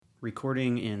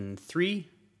Recording in 3,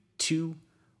 2,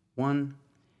 1.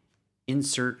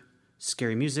 Insert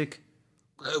scary music.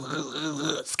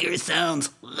 Scary sounds.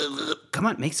 Come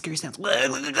on, make scary sounds.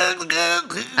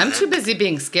 I'm too busy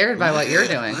being scared by what you're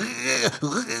doing.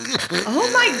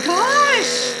 Oh my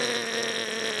gosh!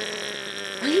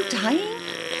 Are you dying?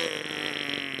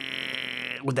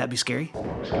 Would that be scary?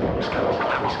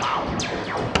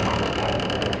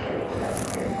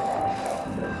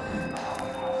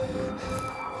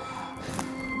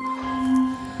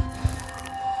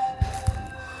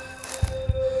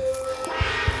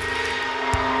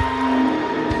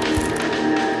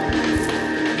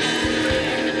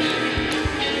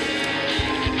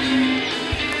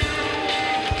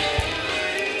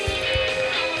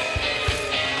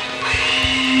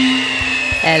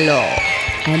 Hello,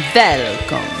 and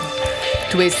welcome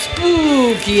to a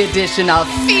spooky edition of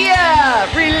Fear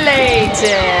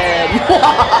Related.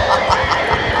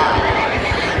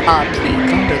 A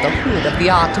peek under the hood of the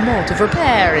automotive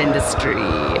repair industry,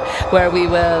 where we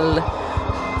will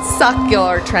suck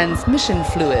your transmission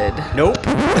fluid. Nope.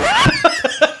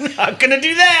 Not gonna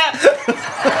do that.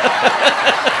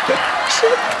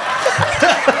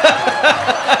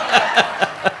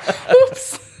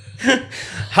 Oops.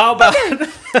 How about...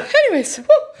 Anyways,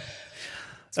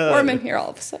 it's warm in here all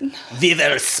of a sudden. We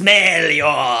will smell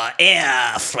your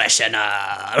air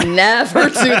freshener. Never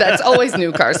do. That's always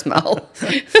new car smell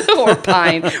or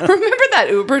pine. Remember that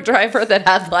Uber driver that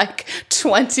had like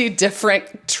 20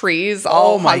 different trees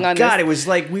all hung on Oh my God, it was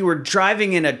like we were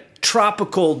driving in a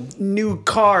tropical new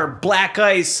car, black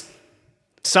ice,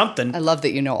 something. I love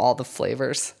that you know all the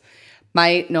flavors.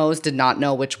 My nose did not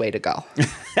know which way to go.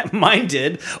 Mine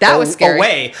did. That was scary.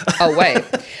 Away. Away.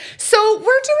 So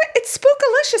it's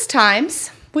Spookalicious times,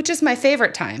 which is my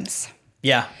favorite times.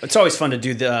 Yeah, it's always fun to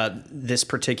do this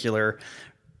particular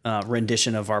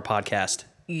rendition of our podcast.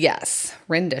 Yes,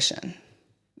 rendition.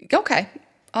 Okay.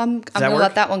 I'm going to work?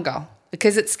 let that one go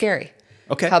because it's scary.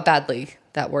 Okay. How badly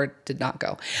that word did not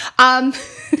go. I'm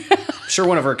sure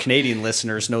one of our Canadian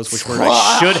listeners knows which word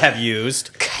I should have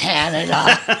used.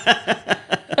 Canada.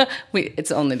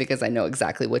 It's only because I know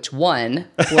exactly which one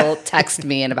will text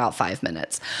me in about 5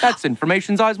 minutes. That's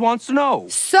information Zais wants to know.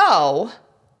 So,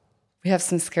 we have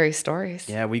some scary stories.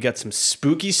 Yeah, we got some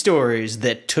spooky stories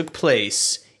that took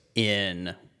place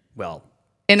in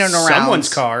and around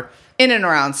someone's car. In and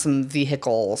around some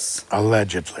vehicles.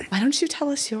 Allegedly. Why don't you tell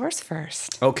us yours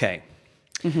first? Okay.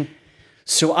 Mm-hmm.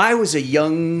 So I was a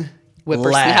young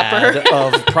whippersnapper lad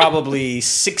of probably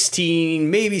 16,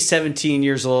 maybe 17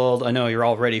 years old. I know you're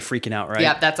already freaking out, right?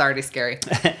 Yeah, that's already scary.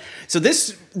 So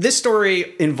this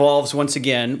story involves, once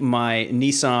again, my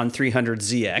Nissan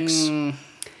 300ZX.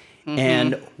 Mm-hmm.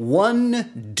 And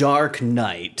one dark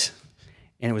night,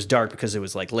 and it was dark because it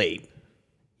was like late.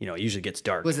 You know, it usually gets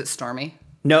dark. Was it stormy?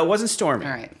 No, it wasn't stormy.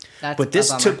 All right. That's but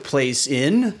this took place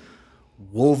in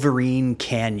Wolverine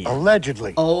Canyon.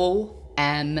 Allegedly.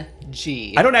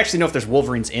 OMG. I don't actually know if there's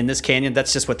wolverines in this canyon.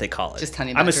 That's just what they call it. Just honey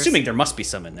I'm badgers. assuming there must be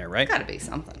some in there, right? Gotta be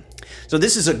something. So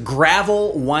this is a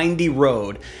gravel, windy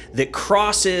road that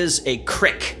crosses a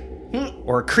creek,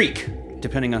 or a creek,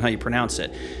 depending on how you pronounce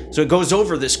it. So it goes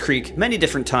over this creek many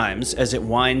different times as it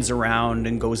winds around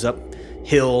and goes up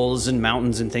hills and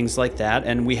mountains and things like that.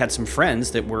 And we had some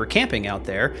friends that were camping out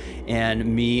there, and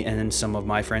me and some of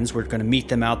my friends were going to meet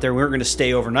them out there. We were going to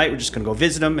stay overnight. We're just going to go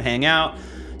visit them, hang out,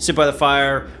 sit by the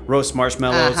fire, roast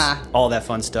marshmallows, all that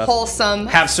fun stuff. Wholesome,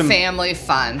 have some family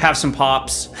fun. Have some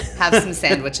pops. Have some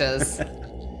sandwiches.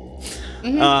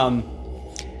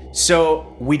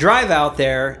 So we drive out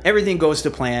there. Everything goes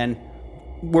to plan.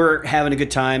 We're having a good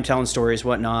time, telling stories,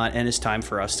 whatnot, and it's time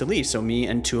for us to leave. So me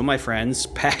and two of my friends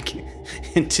pack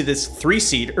into this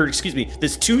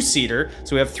this two-seater.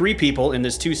 So we have three people in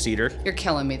this two-seater. You're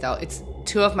killing me, though. It's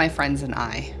two of my friends and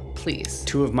I. Please.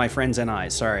 Two of my friends and I,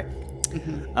 sorry.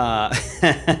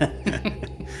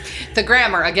 The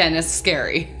grammar, again, is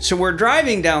scary. So we're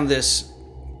driving down this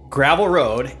gravel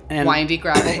road. And windy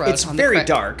gravel road. It's very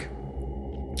dark.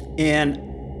 And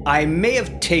I may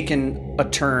have taken a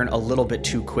turn a little bit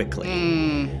too quickly.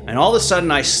 And all of a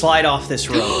sudden, I slide off this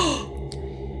road.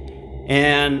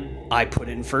 And I put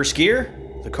it in first gear.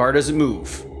 The car doesn't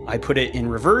move. I put it in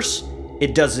reverse.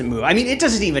 It doesn't move. I mean, it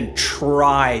doesn't even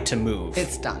try to move.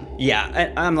 It's done.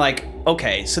 Yeah. I'm like,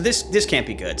 okay, so this can't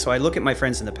be good. So I look at my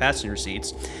friends in the passenger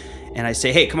seats, and I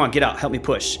say, hey, come on, get out. Help me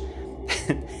push.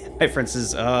 My friend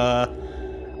says,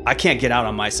 I can't get out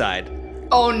on my side.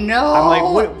 Oh, no.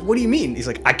 I'm like, what do you mean? He's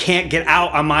like, I can't get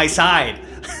out on my side.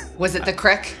 Was it the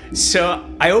crick? So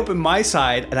I open my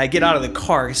side and I get out of the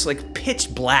car. It's like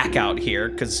pitch black out here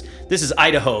because this is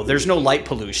Idaho. There's no light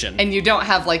pollution. And you don't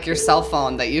have like your cell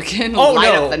phone that you can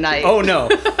light up the night. Oh no.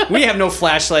 We have no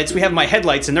flashlights. We have my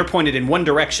headlights and they're pointed in one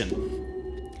direction.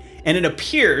 And it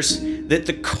appears that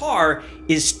the car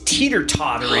is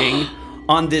teeter-tottering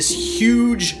on this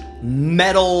huge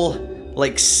metal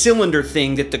like cylinder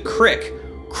thing that the crick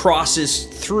crosses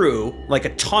through like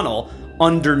a tunnel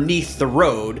underneath the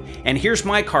road, and here's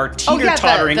my car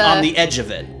teeter-tottering on the edge of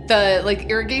it. The like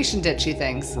irrigation ditchy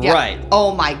things. Yeah. Right.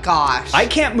 Oh my gosh. I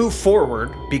can't move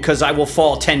forward because I will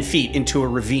fall 10 feet into a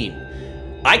ravine.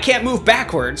 I can't move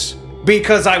backwards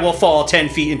because I will fall 10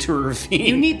 feet into a ravine.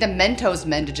 You need the Mentos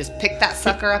men to just pick that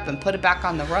sucker up and put it back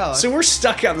on the road. So we're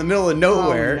stuck out in the middle of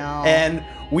nowhere, no. and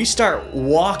we start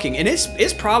walking, and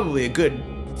it's probably a good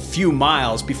few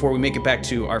miles before we make it back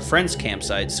to our friend's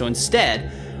campsite. So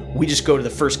instead, we just go to the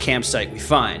first campsite we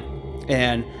find,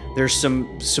 and there's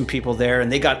some people there, and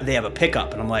they have a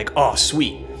pickup, and I'm like, oh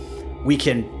sweet,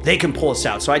 they can pull us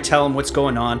out. So I tell them what's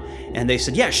going on, and they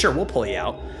said, yeah, sure, we'll pull you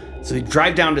out. So they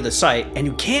drive down to the site, and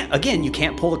you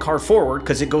can't pull the car forward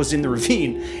because it goes in the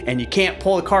ravine, and you can't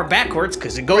pull the car backwards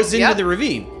because it goes into the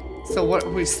ravine. So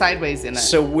we're sideways in it.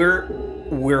 So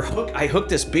we're hooked. I hooked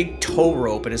this big tow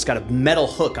rope, and it's got a metal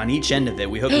hook on each end of it.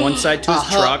 We hook one side to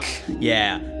his truck.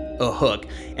 Yeah, a hook.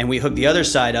 And we hook the other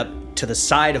side up to the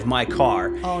side of my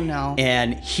car. Oh, no.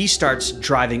 And he starts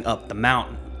driving up the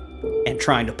mountain and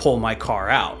trying to pull my car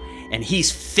out. And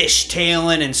he's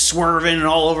fishtailing and swerving and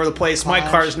all over the place. My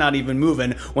car's not even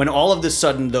moving when all of a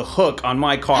sudden the hook on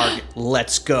my car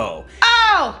lets go.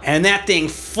 Ow! And that thing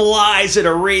flies at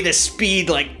a rate of speed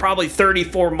like probably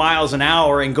 34 miles an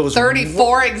hour and goes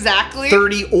 34 exactly?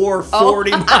 30 or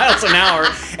 40 miles an hour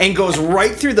and goes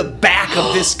right through the back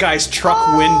of this guy's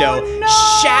truck window,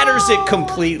 shatters it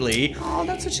completely. Oh,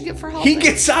 that's what you get for helping. He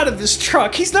gets out of his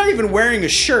truck. He's not even wearing a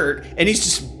shirt, and he's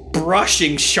just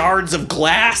brushing shards of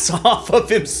glass off of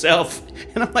himself.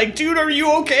 And I'm like, dude, are you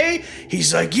okay?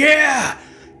 He's like, yeah.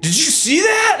 Did you see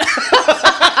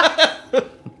that?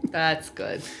 That's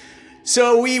good.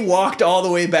 So we walked all the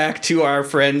way back to our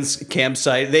friend's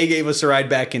campsite. They gave us a ride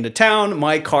back into town.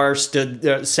 My car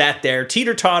sat there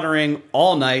teeter-tottering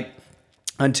all night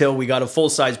until we got a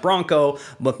full-size Bronco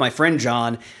with my friend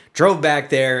John, drove back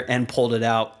there and pulled it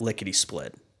out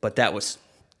lickety-split. But that was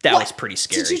pretty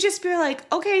scary. Did you just be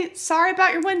like, okay, sorry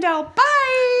about your window,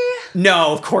 bye?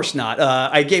 No, of course not.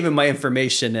 I gave him my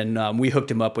information, and we hooked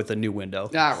him up with a new window.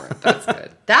 All right, that's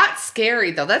good. That's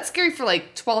scary, though. That's scary for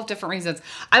like 12 different reasons.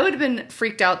 I would have been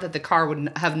freaked out that the car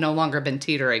would have no longer been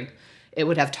teetering. It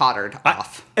would have tottered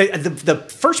off. The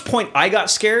first point I got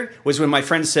scared was when my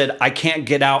friend said, I can't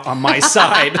get out on my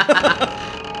side.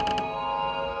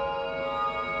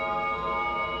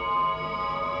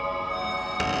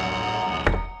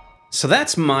 So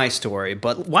that's my story,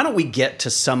 but why don't we get to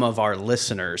some of our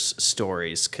listeners'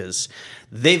 stories, because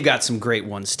they've got some great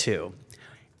ones too.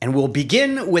 And we'll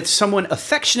begin with someone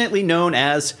affectionately known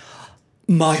as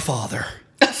my father.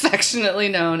 Affectionately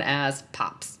known as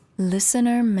Pops.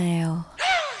 Listener mail.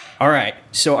 All right,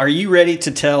 so are you ready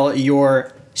to tell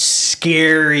your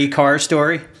scary car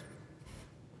story?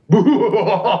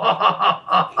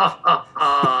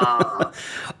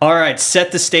 All right,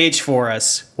 set the stage for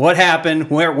us. What happened?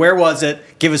 Where was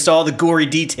it? Give us all the gory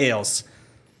details.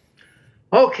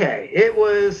 Okay, it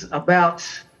was about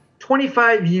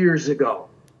 25 years ago,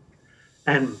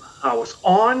 and I was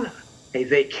on a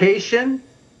vacation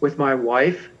with my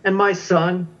wife and my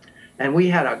son, and we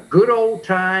had a good old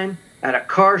time at a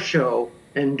car show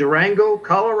in Durango,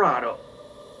 Colorado,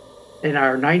 in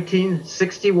our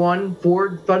 1961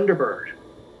 Ford Thunderbird.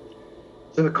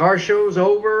 So the car show's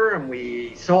over, and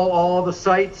we saw all the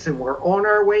sights, and we're on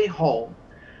our way home,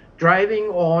 driving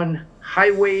on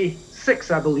Highway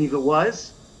 6, I believe it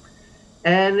was.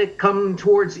 And it come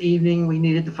towards evening, we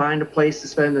needed to find a place to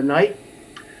spend the night.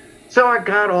 So I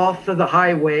got off of the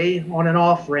highway on an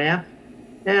off-ramp,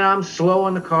 and I'm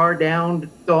slowing the car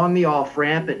down on the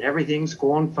off-ramp, and everything's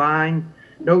going fine.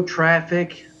 No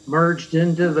traffic, merged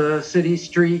into the city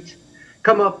street,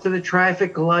 come up to the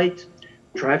traffic light.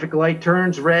 Traffic light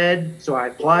turns red, so I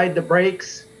applied the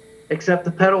brakes, except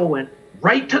the pedal went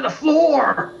right to the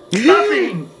floor.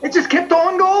 Nothing. It just kept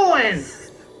on going.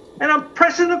 And I'm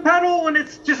pressing the pedal, and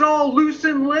it's just all loose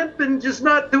and limp and just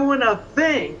not doing a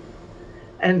thing.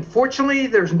 And fortunately,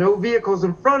 there's no vehicles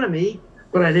in front of me,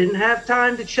 but I didn't have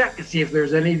time to check to see if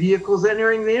there's any vehicles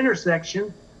entering the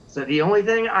intersection. So the only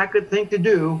thing I could think to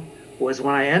do was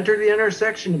when I entered the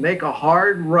intersection to make a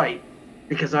hard right.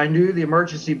 because I knew the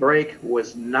emergency brake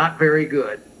was not very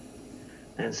good.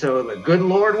 And so the good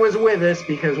Lord was with us,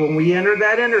 because when we entered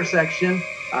that intersection,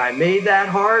 I made that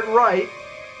hard right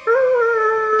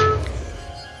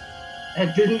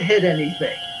and didn't hit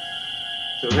anything.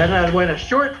 So then I went a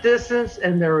short distance,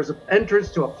 and there was an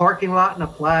entrance to a parking lot in a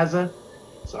plaza.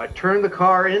 So I turned the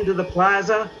car into the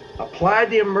plaza,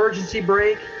 applied the emergency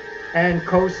brake, and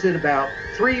coasted about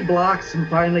 3 blocks and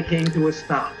finally came to a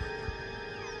stop.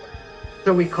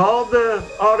 So we called the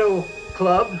auto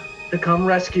club to come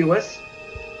rescue us,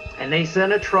 and they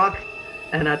sent a truck,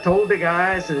 and I told the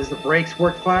guys that the brakes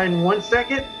worked fine in 1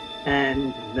 second,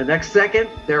 and the next second,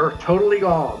 they're totally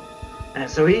gone. And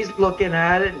so he's looking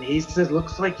at it, and he says,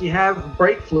 looks like you have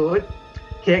brake fluid.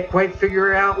 Can't quite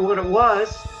figure out what it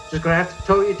was. Just gonna have to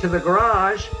tow you to the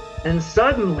garage. And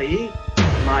suddenly,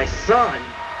 my son,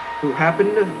 who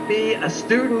happened to be a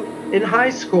student in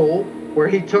high school where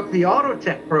he took the auto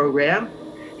tech program,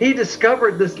 he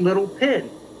discovered this little pin.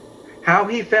 How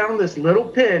he found this little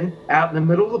pin out in the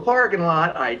middle of the parking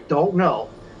lot, I don't know.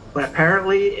 But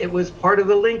apparently it was part of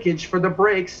the linkage for the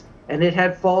brakes, and it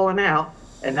had fallen out,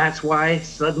 and that's why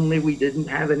suddenly we didn't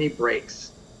have any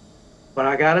brakes. But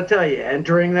I gotta tell you,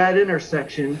 entering that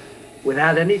intersection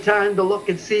without any time to look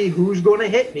and see who's gonna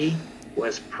hit me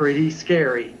was pretty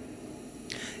scary.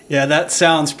 Yeah, that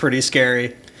sounds pretty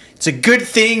scary. It's a good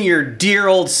thing your dear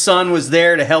old son was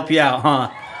there to help you out, huh?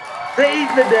 Save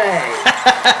the day.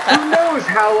 Who knows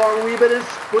how long we would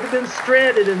have been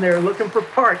stranded in there looking for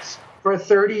parts for a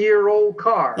 30-year-old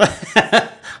car.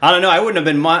 I don't know. I wouldn't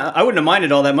have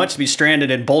minded all that much to be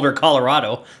stranded in Boulder,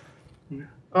 Colorado.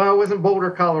 Oh, it wasn't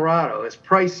Boulder, Colorado. It's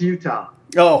Price, Utah.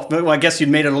 Oh, well, I guess you'd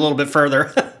made it a little bit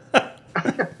further.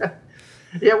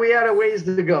 Yeah, we had a ways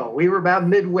to go. We were about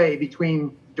midway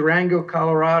between Durango,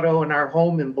 Colorado, and our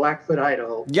home in Blackfoot,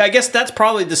 Idaho. Yeah, I guess that's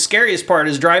probably the scariest part,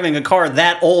 is driving a car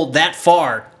that old, that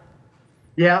far.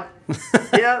 Yeah.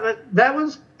 Yeah, that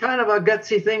was kind of a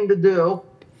gutsy thing to do.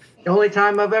 The only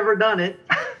time I've ever done it.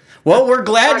 Well, we're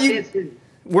glad you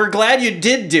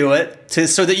did do it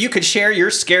so that you could share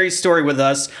your scary story with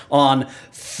us on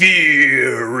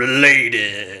Fear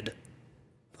Related.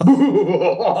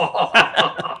 All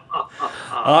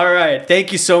right.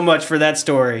 Thank you so much for that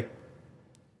story.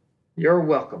 You're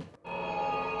welcome.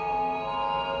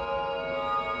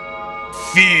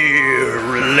 Fear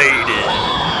Related.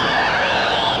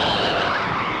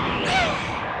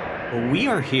 We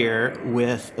are here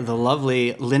with the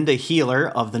lovely Linda Healer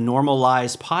of the Normal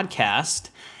Lies podcast,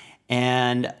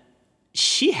 and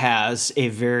she has a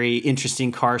very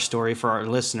interesting car story for our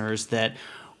listeners that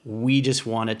we just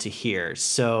wanted to hear.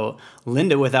 So,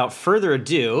 Linda, without further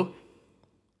ado,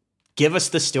 give us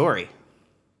the story.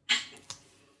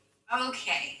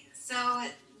 Okay, so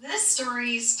this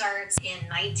story starts in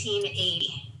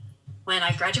 1980 when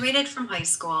I graduated from high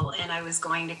school and I was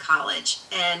going to college.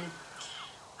 And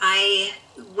I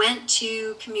went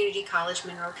to community college,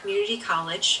 Monroe Community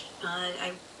College.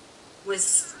 I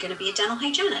was going to be a dental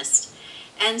hygienist.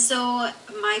 And so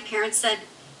my parents said,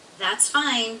 that's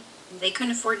fine. They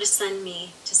couldn't afford to send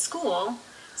me to school.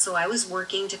 So I was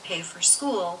working to pay for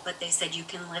school, but they said you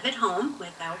can live at home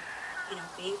without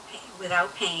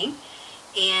paying.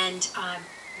 And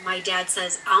my dad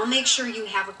says, I'll make sure you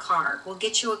have a car. We'll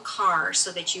get you a car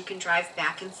so that you can drive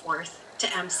back and forth to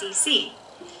MCC.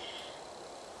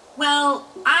 Well,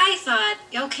 I thought,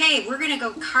 okay, we're going to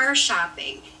go car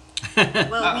shopping.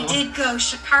 Well, we did go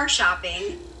car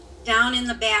shopping down in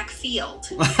the back field.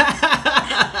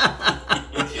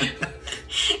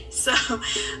 So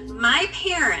my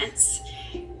parents,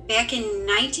 back in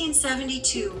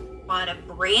 1972, bought a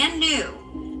brand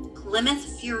new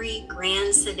Plymouth Fury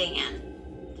Grand Sedan.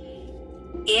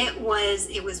 It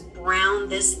was brown.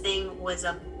 This thing was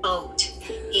a boat,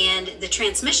 and the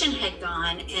transmission had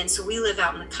gone, and so we live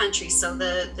out in the country, so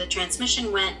the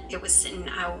transmission went. It was sitting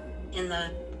out in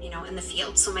the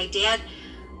field. So my dad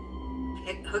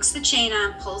hooks the chain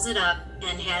on, pulls it up,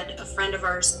 and had a friend of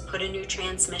ours put a new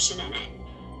transmission in it.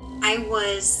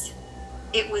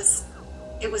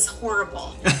 It was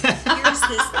horrible. Here's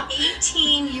this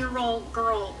 18-year-old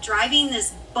girl driving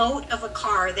this boat of a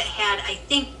car that had, I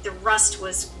think the rust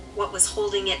was what was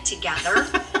holding it together.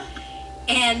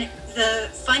 And the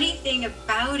funny thing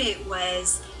about it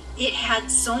was it had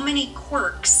so many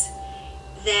quirks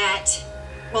that,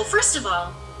 well, first of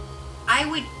all, I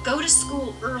would go to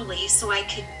school early so I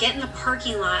could get in the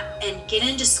parking lot and get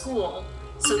into school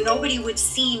so nobody would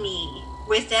see me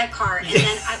with that car. And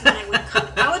then when I would come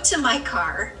out to my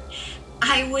car,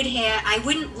 I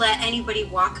wouldn't let anybody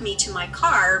walk me to my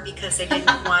car because I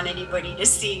didn't want anybody to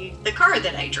see the car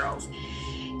that I drove.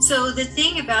 So the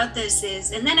thing about this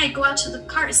is, and then I'd go out to the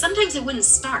car. Sometimes it wouldn't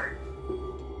start.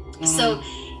 So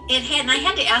it had, and I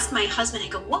had to ask my husband, I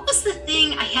go, what was the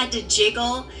thing I had to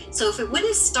jiggle? So if it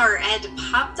wouldn't start, I had to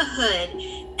pop the hood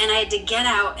and I had to get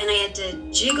out and I had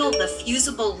to jiggle the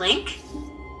fusible link.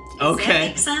 Does that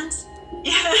make sense?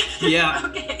 Yeah.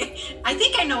 Okay. I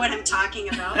think I know what I'm talking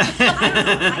about. I don't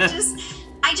know.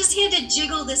 I just had to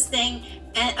jiggle this thing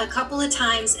a couple of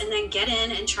times and then get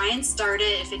in and try and start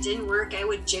it. If it didn't work, I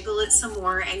would jiggle it some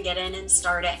more and get in and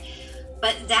start it.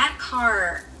 But that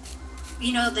car,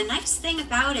 you know, the nice thing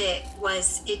about it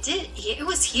was it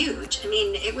was huge. I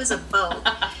mean, it was a boat.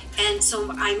 And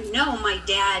so I know my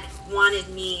dad wanted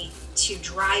me to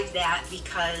drive that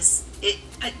because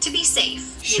to be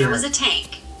safe. Sure. You know, it was a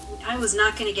tank. I was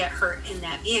not going to get hurt in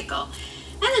that vehicle.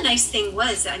 And the nice thing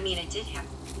was, I mean, it did have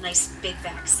a nice big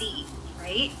back seat,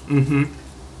 right? Mm-hmm.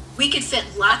 We could fit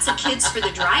lots of kids for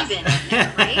the drive-in in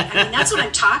there, right? I mean, that's what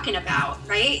I'm talking about,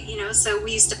 right? You know, so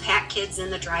we used to pack kids in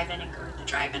the drive-in and go to the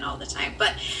drive-in all the time.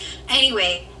 But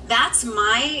anyway, that's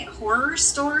my horror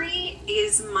story.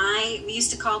 We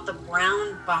used to call it the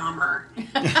brown bomber.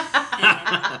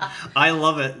 I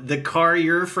love it. The car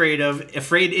you're afraid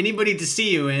anybody to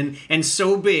see you in, and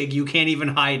so big you can't even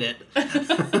hide it.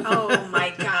 Oh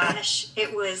my gosh.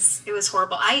 It was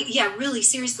horrible. Really,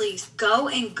 seriously, go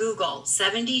and Google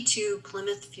 72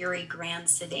 Plymouth Fury Grand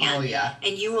Sedan. Oh, yeah.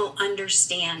 And you will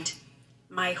understand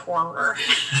my horror.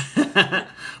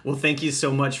 Well, thank you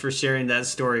so much for sharing that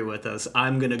story with us.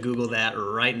 I'm going to Google that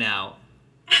right now.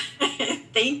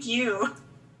 Thank you.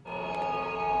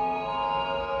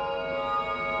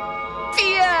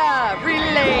 Yeah,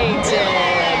 related.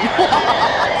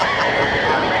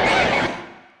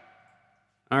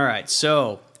 All right,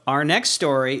 so our next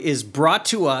story is brought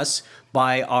to us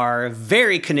by our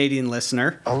very Canadian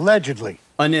listener, Allegedly.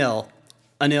 Anil.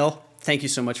 Anil, thank you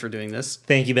so much for doing this.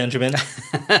 Thank you, Benjamin.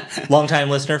 Long-time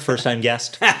listener, first-time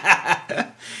guest.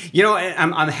 You know,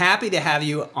 I'm happy to have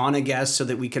you on a guest so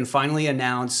that we can finally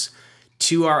announce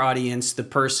to our audience the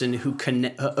person who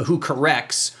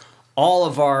corrects all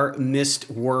of our missed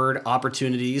word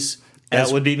opportunities. That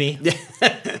would be me.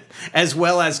 As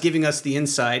well as giving us the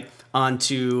insight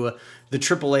onto the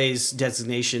AAA's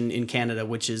designation in Canada,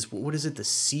 which is, what is it, the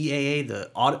CAA?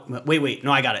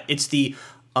 No, I got it. It's the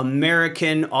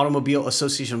American Automobile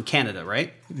Association of Canada,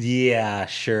 right? Yeah,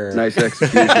 sure. Nice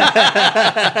execution.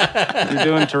 You're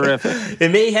doing terrific.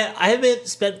 I haven't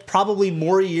spent probably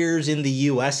more years in the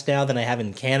U.S. now than I have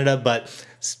in Canada, but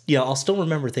I'll still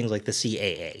remember things like the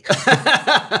CAA.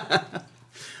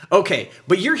 Okay,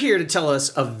 but you're here to tell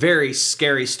us a very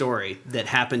scary story that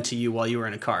happened to you while you were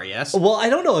in a car, yes? Well, I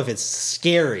don't know if it's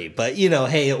scary, but,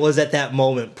 hey, it was at that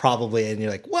moment probably, and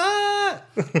you're like, what?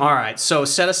 All right, so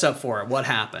set us up for it. What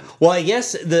happened? Well, I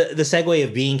guess the segue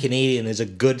of being Canadian is a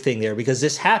good thing there, because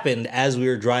this happened as we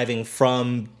were driving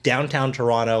from downtown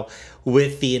Toronto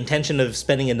with the intention of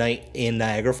spending a night in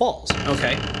Niagara Falls.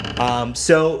 Okay.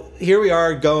 So here we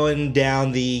are going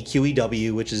down the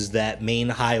QEW, which is that main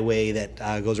highway that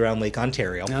goes around Lake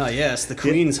Ontario. Oh, yes, the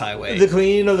Queen's Highway. The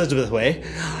Queen Elizabeth Way.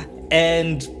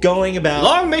 And going about...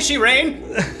 Long may she reign!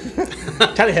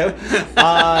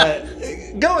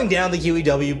 Going down the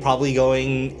QEW, probably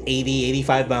going 80,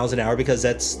 85 miles an hour, because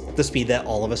that's the speed that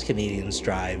all of us Canadians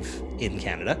drive in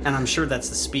Canada. And I'm sure that's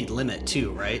the speed limit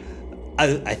too, right?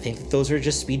 I think that those are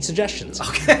just speed suggestions.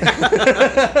 Okay.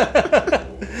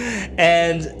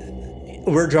 And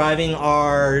we're driving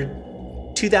our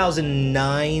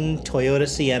 2009 Toyota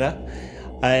Sienna,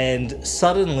 and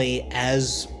suddenly,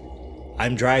 as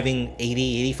I'm driving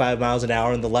 80, 85 miles an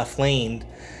hour in the left lane,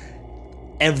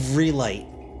 every light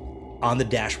on the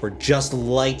dashboard just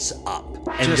lights up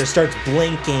and just starts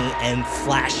blinking and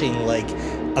flashing like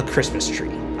a Christmas tree.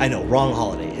 I know, wrong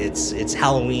holiday. It's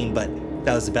Halloween, but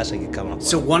that was the best I could come up with.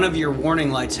 So one of your warning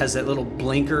lights has that little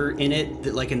blinker in it,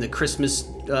 that, like in the Christmas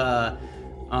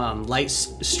light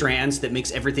strands, that makes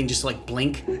everything just like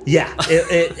blink. Yeah,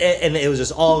 and it was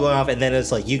just all going off, and then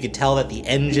it's like you could tell that the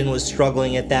engine was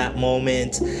struggling at that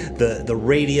moment. The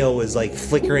radio was like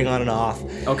flickering on and off.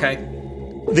 Okay.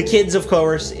 The kids, of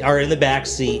course, are in the back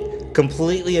seat,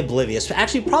 completely oblivious.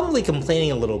 Actually, probably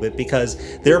complaining a little bit because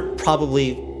they're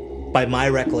probably, by my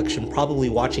recollection, probably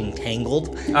watching Tangled.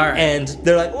 All right. And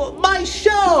they're like, well, my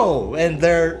show! And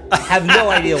they have no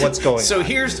idea what's going on. So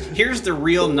here's the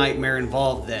real nightmare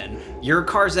involved then. Your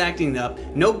car's acting up.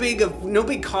 No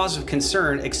big cause of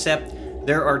concern, except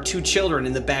there are two children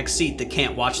in the back seat that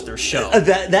can't watch their show.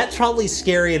 That's probably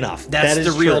scary enough. That's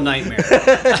the real nightmare.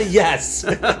 Yes.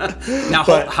 Now,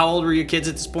 how old were your kids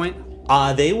at this point?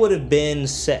 They would have been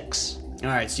 6. All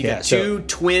right, so you got two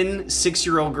twin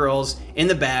 6-year-old girls in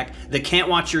the back that can't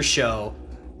watch your show,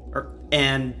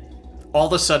 and all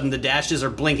of a sudden the dashes are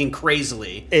blinking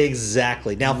crazily.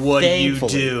 Exactly. Now, what do you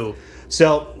do?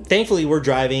 So, thankfully, we're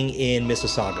driving in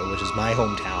Mississauga, which is my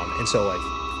hometown, and so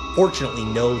I fortunately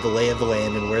know the lay of the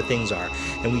land and where things are.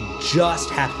 And we just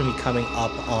happen to be coming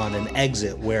up on an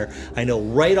exit where I know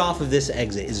right off of this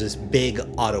exit is this big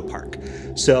auto park.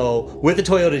 So, with a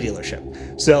Toyota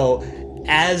dealership. So,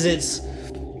 as it's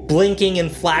blinking and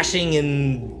flashing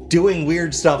and doing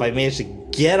weird stuff, I managed to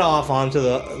get off onto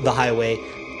the highway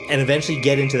and eventually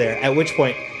get into there, at which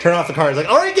point, turn off the car. It's like,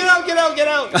 all right, get out, get out, get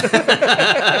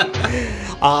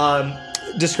out.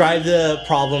 Describe the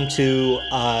problem to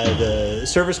the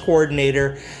service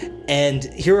coordinator, and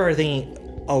here are thinking,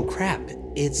 oh crap,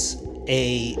 it's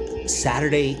a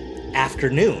Saturday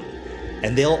afternoon,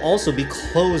 and they'll also be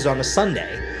closed on a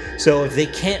Sunday. So if they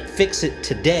can't fix it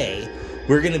today,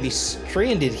 we're going to be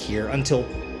stranded here until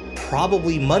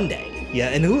probably Monday. Yeah,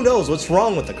 and who knows what's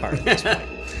wrong with the car at this point.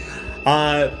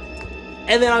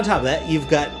 And then on top of that, you've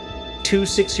got 2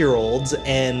 6-year-olds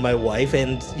and my wife,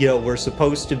 and we're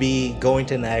supposed to be going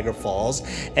to Niagara Falls,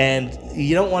 and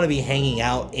you don't want to be hanging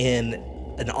out in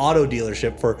an auto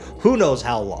dealership for who knows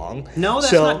how long. No,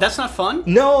 that's not fun.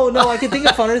 No, I can think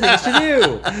of funner things to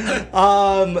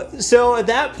do. So at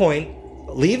that point,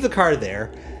 leave the car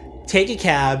there, take a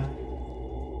cab,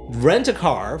 rent a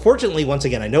car. Fortunately, once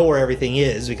again, I know where everything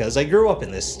is because I grew up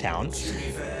in this town.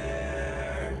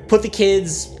 Put the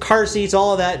kids, car seats,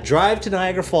 all of that, drive to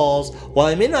Niagara Falls. While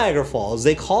I'm in Niagara Falls,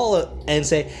 they call and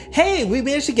say, hey, we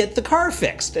managed to get the car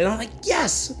fixed. And I'm like,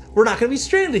 yes, we're not going to be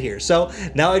stranded here. So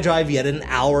now I drive yet an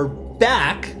hour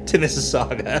back to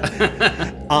Mississauga.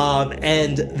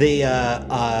 And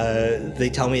they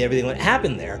tell me everything that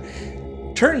happened there.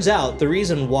 Turns out the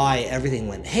reason why everything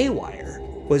went haywire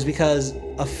was because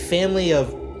a family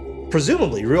of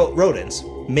presumably rodents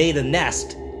made a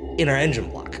nest in our engine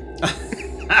block.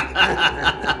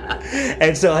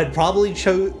 And so I'd probably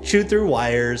chewed through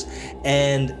wires,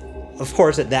 and of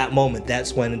course at that moment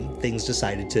that's when things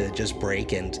decided to just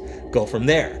break and go from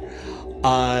there.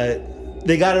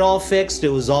 They got it all fixed.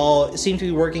 It seemed to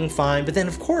be working fine, but then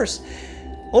of course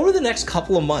over the next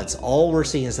couple of months, all we're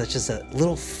seeing is that just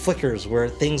little flickers where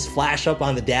things flash up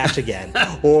on the dash again,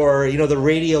 or the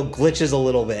radio glitches a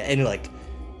little bit, and you're like,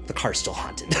 the car's still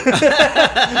haunted.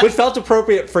 Which felt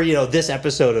appropriate for, this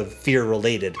episode of Fear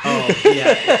Related. Oh,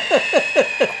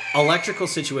 yeah. Electrical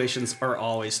situations are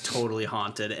always totally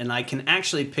haunted, and I can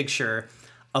actually picture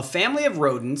a family of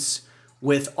rodents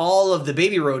with all of the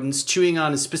baby rodents chewing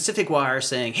on a specific wire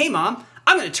saying, hey, Mom,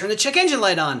 I'm going to turn the check engine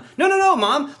light on. No,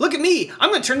 Mom, look at me.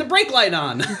 I'm going to turn the brake light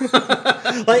on.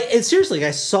 And seriously, I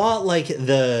saw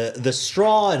the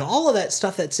straw and all of that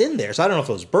stuff that's in there. So I don't know if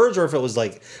it was birds or if it was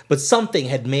but something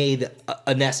had made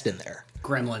a nest in there.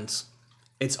 Gremlins.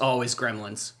 It's always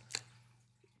gremlins.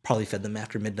 Probably fed them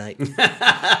after midnight.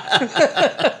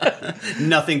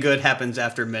 Nothing good happens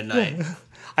after midnight.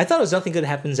 I thought it was nothing good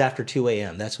happens after 2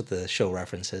 a.m. That's what the show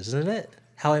references, isn't it?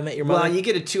 How I Met Your Mother? Well, you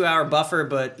get a 2-hour buffer,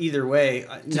 but either way,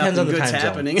 depends nothing on the good's time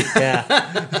happening.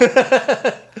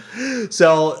 Yeah.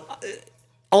 So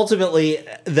ultimately,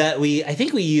 I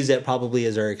think we use it probably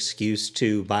as our excuse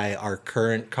to buy our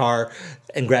current car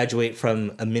and graduate from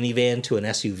a minivan to an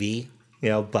SUV.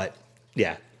 But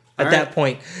yeah. At that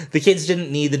point, the kids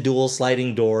didn't need the dual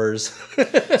sliding doors.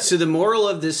 So the moral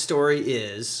of this story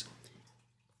is,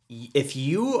 if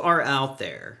you are out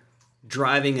there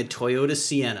driving a Toyota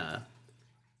Sienna,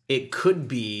 it could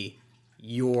be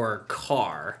your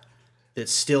car that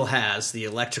still has the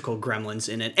electrical gremlins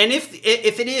in it. And if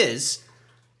it is,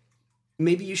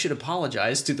 maybe you should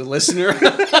apologize to the listener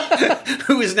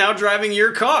who is now driving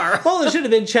your car. Well, it should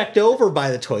have been checked over by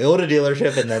the Toyota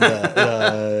dealership and then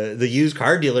the used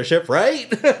car dealership,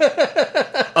 right?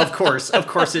 Of course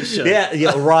it should.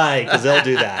 Yeah, right, because they'll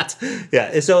do that.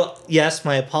 Yeah, so yes,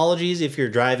 my apologies if you're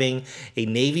driving a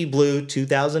navy blue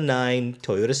 2009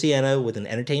 Toyota Sienna with an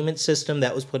entertainment system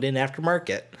that was put in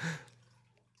aftermarket.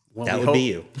 Well, that would be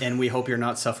you. And we hope you're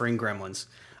not suffering gremlins.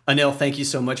 Anil, thank you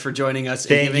so much for joining us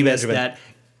and giving us that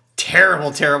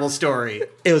terrible, terrible story.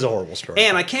 It was a horrible story.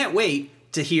 And I can't wait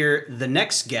to hear the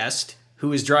next guest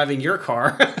who is driving your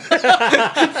car.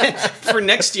 For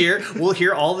next year, we'll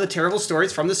hear all the terrible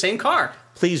stories from the same car.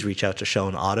 Please reach out to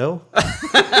Schoen Auto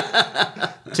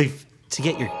to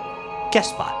get your guest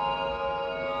spot.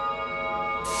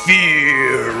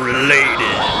 Fear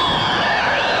Related.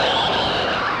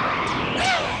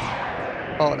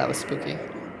 Oh, that was spooky.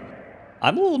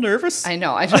 I'm a little nervous. I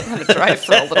know. I don't want to drive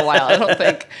for a little while, I don't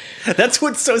think. That's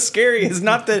what's so scary is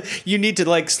not that you need to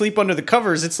like sleep under the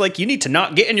covers. It's like you need to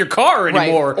not get in your car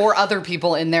anymore. Right. Or other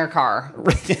people in their car.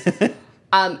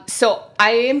 So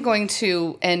I am going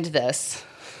to end this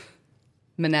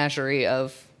menagerie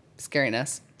of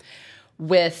scariness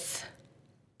with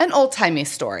an old-timey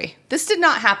story. This did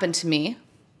not happen to me.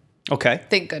 Okay.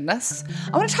 Thank goodness.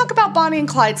 I want to talk about Bonnie and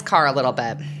Clyde's car a little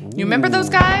bit. You remember those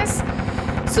guys?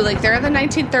 So, like, they're in the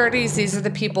 1930s. These are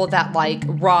the people that, like,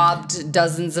 robbed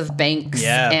dozens of banks.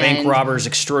 Yeah, bank robbers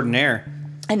extraordinaire.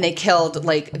 And they killed,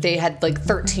 like, they had, like,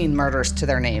 13 murders to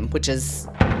their name, which is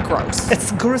gross.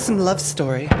 It's a gruesome love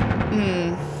story.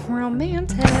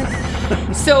 Romantic.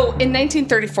 So, in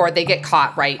 1934, they get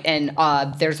caught, right? And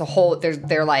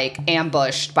they're, like,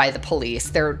 ambushed by the police.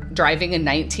 They're driving a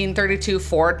 1932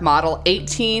 Ford Model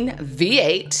 18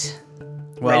 V8.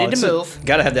 Ready to move.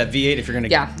 Gotta have that V8 if you're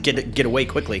gonna get away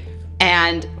quickly.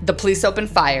 And the police open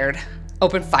fire.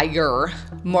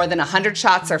 More than 100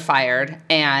 shots are fired,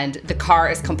 and the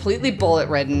car is completely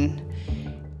bullet-ridden,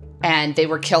 and they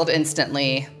were killed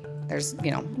instantly. There's,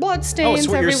 blood stains everywhere.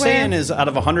 So what you're saying is out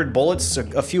of 100 bullets,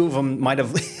 a few of them might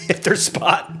have hit their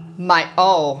spot.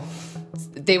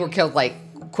 They were killed, like,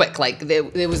 quick. Like,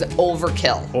 it was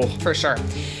overkill, for sure.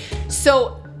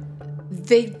 So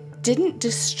they didn't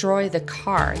destroy the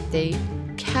car. They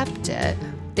kept it.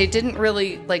 They didn't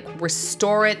really, like,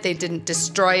 restore it. They didn't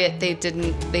destroy it. They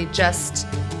just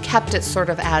kept it sort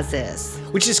of as is.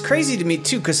 Which is crazy to me,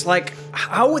 too, because, like,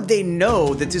 how would they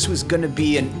know that this was going to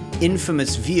be an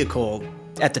infamous vehicle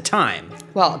at the time?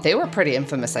 Well, they were pretty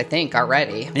infamous, I think,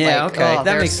 already. Yeah, okay.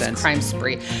 That makes sense. Crime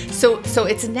spree. So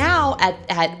it's now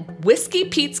at Whiskey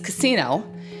Pete's Casino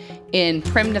in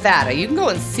Primm, Nevada. You can go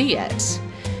and see it.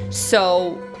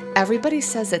 So everybody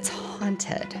says it's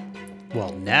haunted.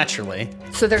 Well, naturally.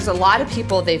 So there's a lot of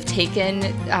people, they've taken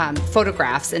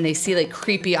photographs and they see, like,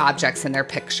 creepy objects in their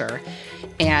picture.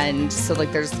 And so,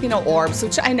 like, there's, orbs,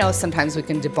 which I know sometimes we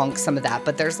can debunk some of that,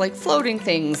 but there's, like, floating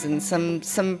things and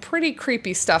some pretty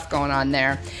creepy stuff going on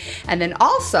there. And then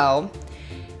also,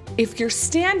 if you're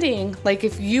standing, like,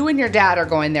 if you and your dad are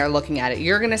going there looking at it,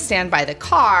 you're going to stand by the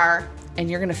car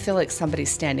and you're going to feel like somebody's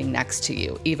standing next to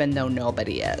you, even though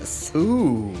nobody is.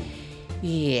 Ooh.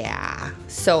 Yeah.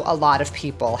 So a lot of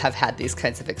people have had these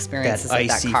kinds of experiences that with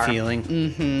that icy car. feeling.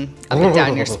 Mm-hmm. Up and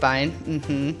down your spine.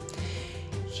 Mm-hmm.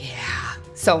 Yeah.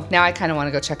 So now I kind of want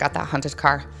to go check out that haunted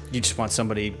car. You just want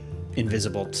somebody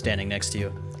invisible standing next to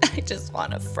you. I just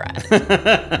want a friend.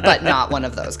 But not one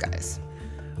of those guys.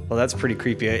 Well, that's pretty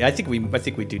creepy. I think we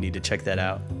do need to check that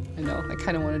out. I know. I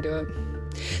kind of want to do it.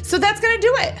 So that's going to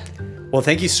do it. Well,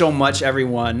 thank you so much,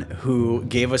 everyone who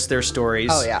gave us their stories.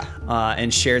 Oh, yeah.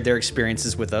 And shared their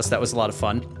experiences with us. That was a lot of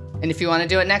fun. And if you want to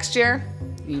do it next year,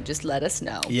 you just let us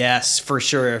know. Yes, for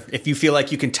sure. If you feel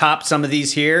like you can top some of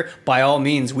these here, by all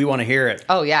means, we want to hear it.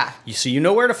 Oh, yeah. So you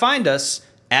know where to find us.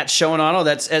 At Schoen Auto.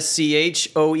 That's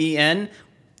SCHOEN.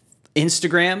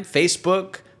 Instagram,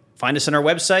 Facebook. Find us on our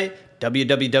website,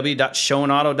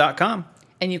 www.schoenauto.com.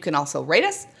 And you can also rate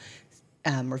us.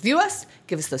 Review us,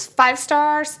 give us those 5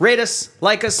 stars. Rate us,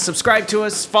 like us, subscribe to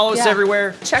us, follow us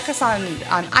everywhere. Check us on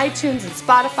iTunes and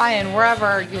Spotify and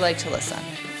wherever you like to listen.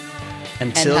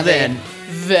 Until then,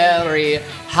 very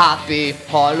happy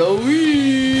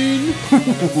Halloween.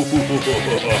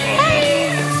 Bye.